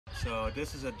So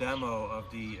this is a demo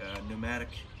of the pneumatic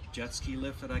jet ski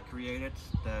lift that I created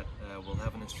that will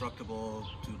have an instructable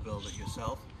to build it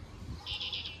yourself.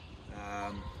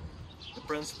 The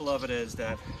principle of it is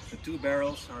that the two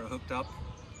barrels are hooked up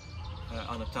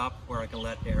on the top where I can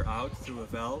let air out through a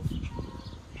valve,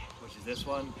 which is this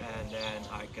one, and then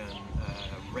I can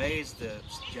raise the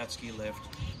jet ski lift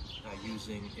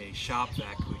using a shop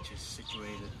vac, which is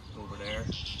situated over there.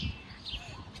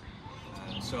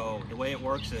 So the way it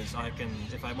works is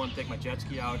if I want to take my jet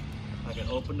ski out, I can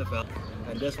open the valve,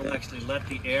 and this will actually let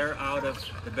the air out of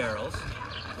the barrels,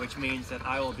 which means that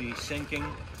I will be sinking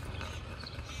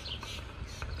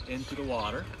into the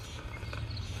water.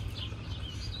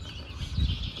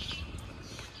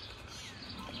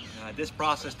 This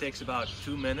process takes about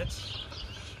 2 minutes.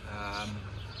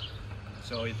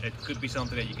 So it could be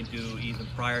something that you can do even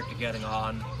prior to getting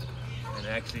on, and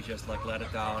actually just like let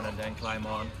it down and then climb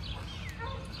on.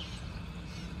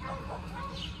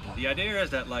 The idea is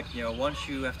that, once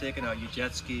you have taken out your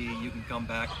jet ski, you can come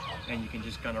back and you can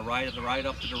just kind of ride it right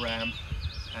up to the ramp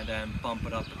and then pump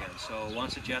it up again. So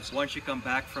once you come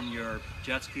back from your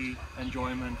jet ski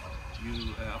enjoyment,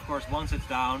 of course, once it's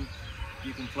down,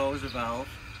 you can close the valve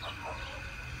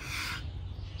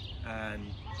and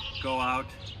go out,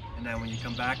 and then when you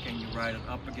come back and you ride it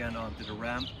up again onto the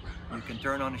ramp, you can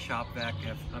turn on the shop vac.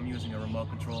 If I'm using a remote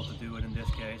control to do it in this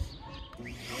case.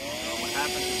 So what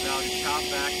happens is now the shop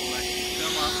vac will actually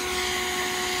fill up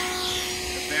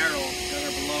the barrels that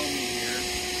are below me here,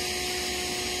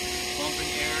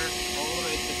 pumping air all the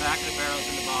way to the back of the barrels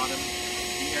in the bottom.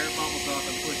 The air bubbles up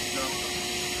and pushes up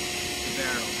the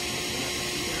barrels.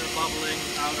 Air bubbling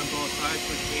out on both sides,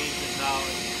 which means it's now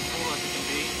as full as it can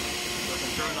be. So I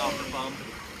can turn off the pump.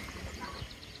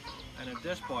 And at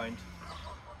this point,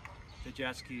 the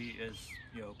jet ski is,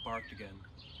 parked again.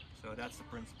 So that's the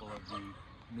principle of the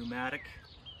pneumatic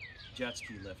jet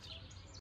ski lift.